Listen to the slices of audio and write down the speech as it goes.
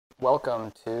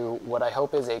Welcome to what I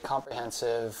hope is a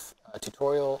comprehensive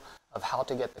tutorial of how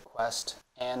to get the Quest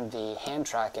and the hand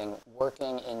tracking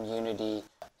working in Unity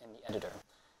in the editor.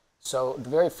 So the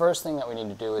very first thing that we need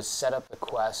to do is set up the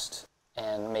Quest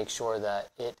and make sure that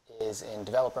it is in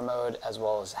developer mode as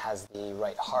well as has the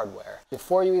right hardware.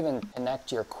 Before you even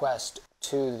connect your Quest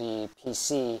to the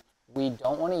PC, we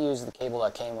don't want to use the cable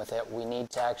that came with it. We need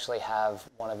to actually have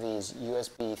one of these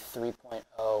USB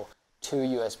 3.0 to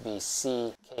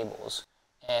USB-C cables,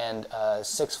 and a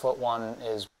 6-foot one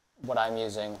is what I'm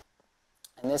using,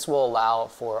 and this will allow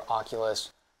for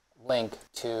Oculus Link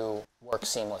to work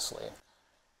seamlessly.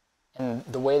 And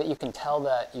the way that you can tell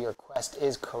that your Quest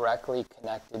is correctly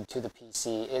connected to the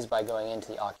PC is by going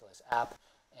into the Oculus app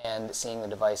and seeing the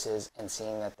devices and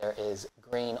seeing that there is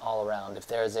green all around. If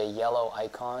there's a yellow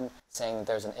icon saying that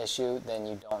there's an issue, then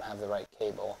you don't have the right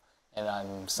cable, and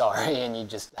I'm sorry, and you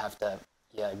just have to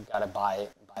gotta buy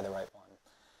the right one.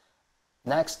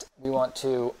 Next, we want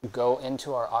to go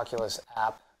into our Oculus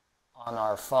app on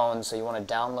our phone. So you want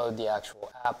to download the actual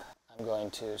app. I'm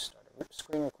going to start a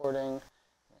screen recording in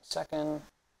a second.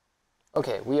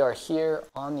 Okay, we are here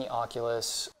on the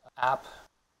Oculus app.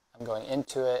 I'm going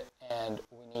into it, and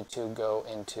we need to go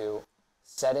into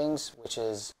Settings, which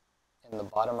is in the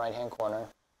bottom right-hand corner.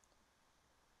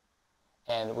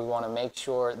 And we want to make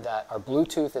sure that our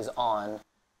Bluetooth is on.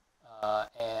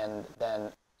 And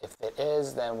then if it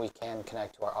is, then we can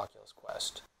connect to our Oculus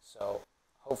Quest. So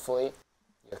hopefully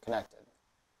you're connected.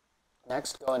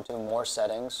 Next, go into More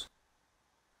Settings,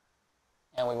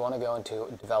 and we want to go into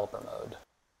Developer Mode.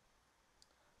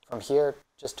 From here,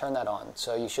 just turn that on,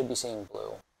 so you should be seeing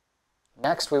blue.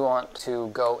 Next, we want to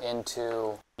go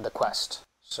into the Quest.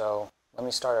 So let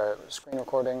me start our screen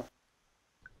recording.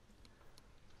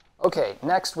 Okay,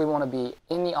 next we want to be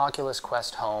in the Oculus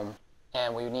Quest home,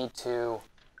 and we need to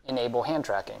enable hand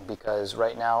tracking because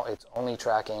right now it's only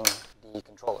tracking the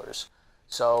controllers.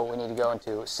 So we need to go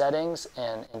into Settings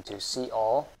and into See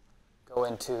All, go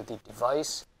into the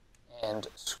device and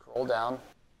scroll down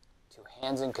to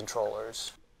Hands and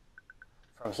Controllers.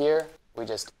 From here, we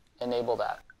just enable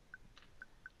that.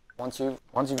 Once you've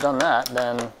done that,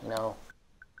 then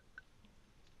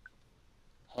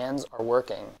hands are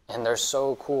working, and they're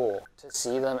so cool. To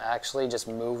see them actually just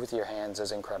move with your hands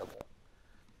is incredible.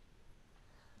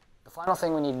 The final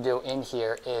thing we need to do in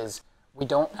here is we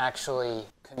don't actually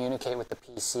communicate with the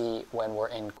PC when we're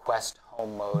in Quest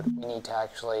Home mode. We need to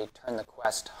actually turn the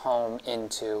Quest Home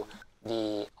into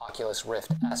the Oculus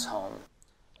Rift S Home.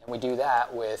 And we do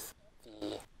that with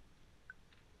the,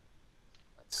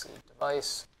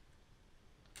 device,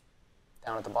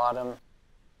 down at the bottom,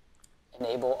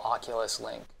 enable Oculus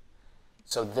Link.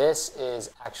 So this is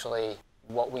actually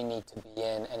what we need to be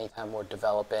in anytime we're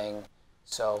developing.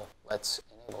 So let's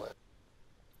enable it.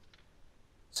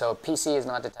 So PC is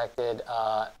not detected.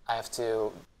 I have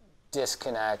to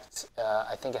disconnect.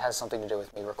 I think it has something to do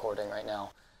with me recording right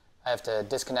now. I have to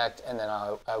disconnect, and then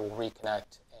I will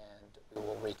reconnect, and we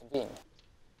will reconvene.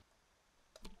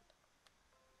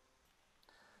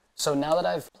 So now that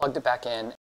I've plugged it back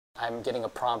in, I'm getting a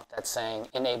prompt that's saying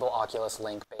Enable Oculus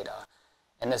Link Beta.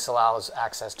 And this allows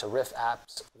access to Rift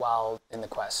apps while in the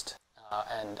Quest,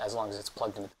 and as long as it's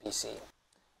plugged into the PC.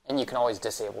 And you can always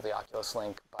disable the Oculus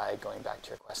Link by going back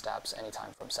to your Quest apps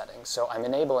anytime from Settings. So I'm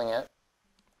enabling it,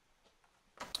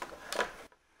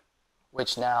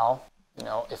 which now,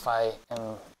 if I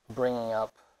am bringing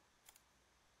up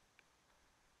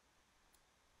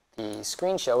the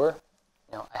screen shower,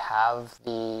 I have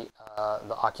the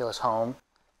Oculus Home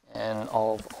and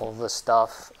all of the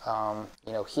stuff,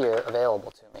 here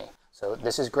available to me. So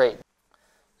this is great.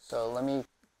 So let me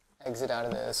exit out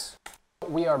of this.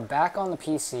 We are back on the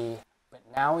PC, but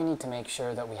now we need to make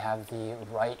sure that we have the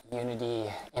right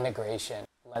Unity integration.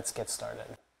 Let's get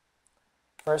started.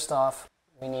 First off,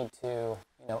 we need to,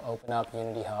 open up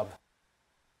Unity Hub.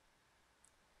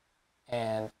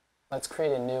 And let's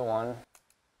create a new one.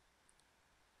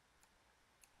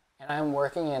 And I'm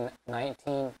working in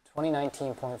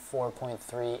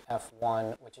 2019.4.3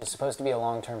 F1, which is supposed to be a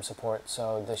long-term support,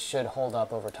 so this should hold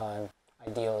up over time,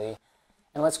 ideally.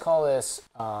 And let's call this,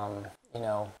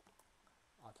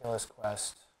 Oculus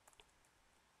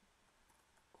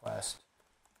Quest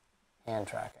hand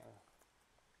tracking.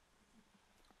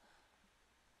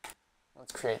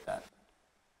 Let's create that.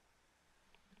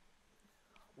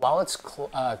 While it's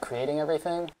creating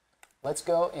everything, let's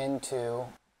go into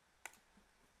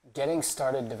getting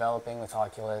started developing with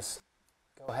Oculus.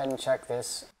 Go ahead and check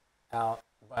this out,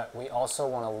 but we also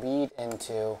want to lead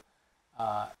into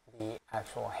the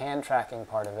actual hand tracking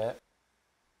part of it.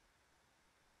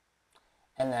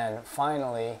 And then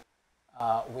finally,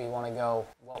 we want to go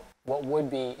what would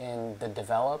be in the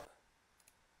develop.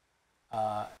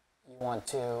 You want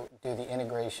to do the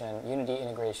integration, Unity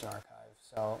integration archive.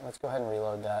 So let's go ahead and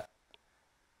reload that.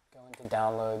 Go into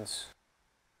downloads,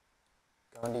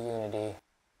 go into Unity,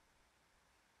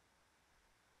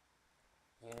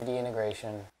 Unity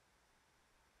integration,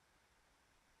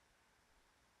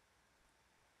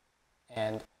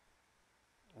 and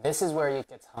this is where it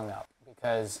gets hung up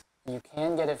because you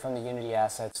can get it from the Unity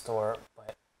Asset Store,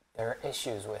 but there are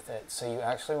issues with it. So you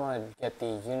actually want to get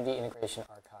the Unity Integration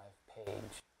Archive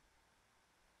page.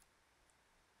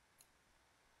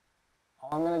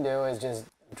 All I'm going to do is just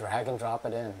drag and drop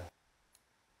it in.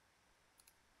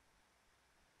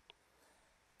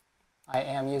 I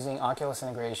am using Oculus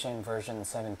integration version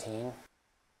 17.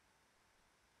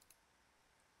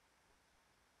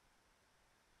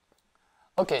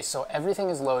 Okay, so everything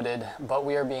is loaded, but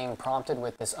we are being prompted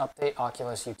with this Update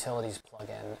Oculus Utilities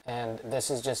plugin. And this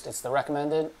is just, it's the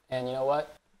recommended, and you know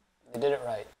what? They did it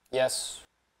right. Yes.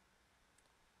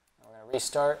 And we're going to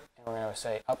restart, and we're going to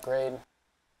say upgrade,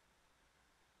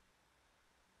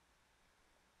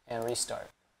 and restart.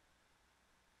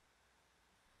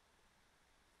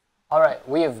 All right,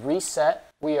 we have reset.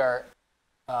 We are,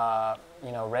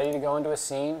 ready to go into a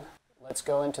scene. Let's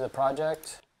go into the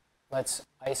project. Let's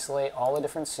isolate all the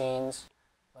different scenes.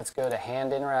 Let's go to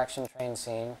hand interaction train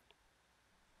scene.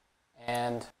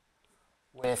 And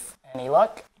with any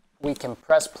luck, we can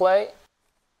press play.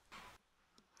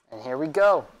 And here we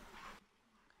go.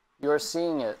 You're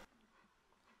seeing it.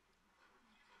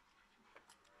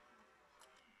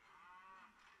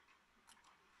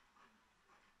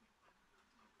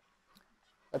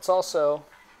 Let's also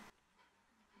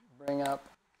bring up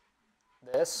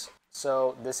this.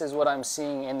 So this is what I'm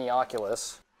seeing in the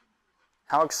Oculus.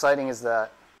 How exciting is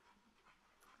that?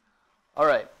 All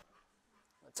right,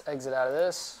 let's exit out of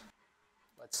this.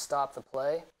 Let's stop the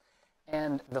play.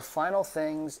 And the final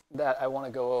things that I want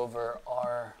to go over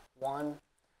are, one,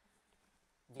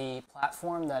 the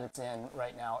platform that it's in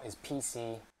right now is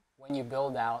PC. When you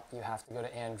build out, you have to go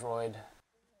to Android.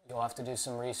 You'll have to do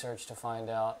some research to find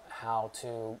out how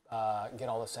to get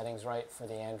all the settings right for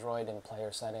the Android and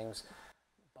player settings.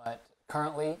 But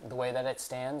currently, the way that it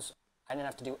stands, I didn't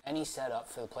have to do any setup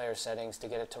for the player settings to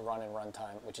get it to run in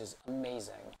runtime, which is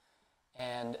amazing.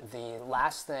 And the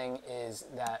last thing is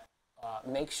that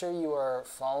make sure you are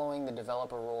following the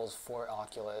developer rules for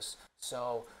Oculus.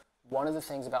 So one of the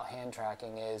things about hand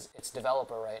tracking is it's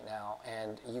developer right now,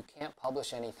 and you can't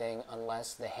publish anything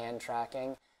unless the hand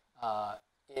tracking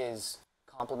is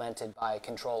complemented by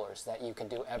controllers, that you can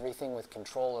do everything with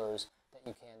controllers that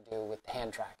you can do with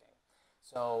hand tracking.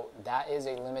 So that is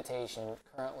a limitation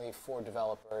currently for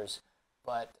developers,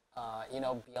 but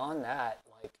beyond that,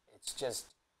 like, it's just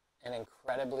an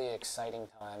incredibly exciting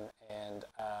time, and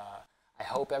I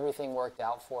hope everything worked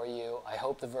out for you. I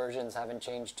hope the versions haven't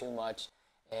changed too much,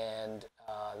 and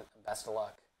best of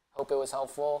luck. Hope it was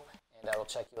helpful, and I will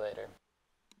check you later.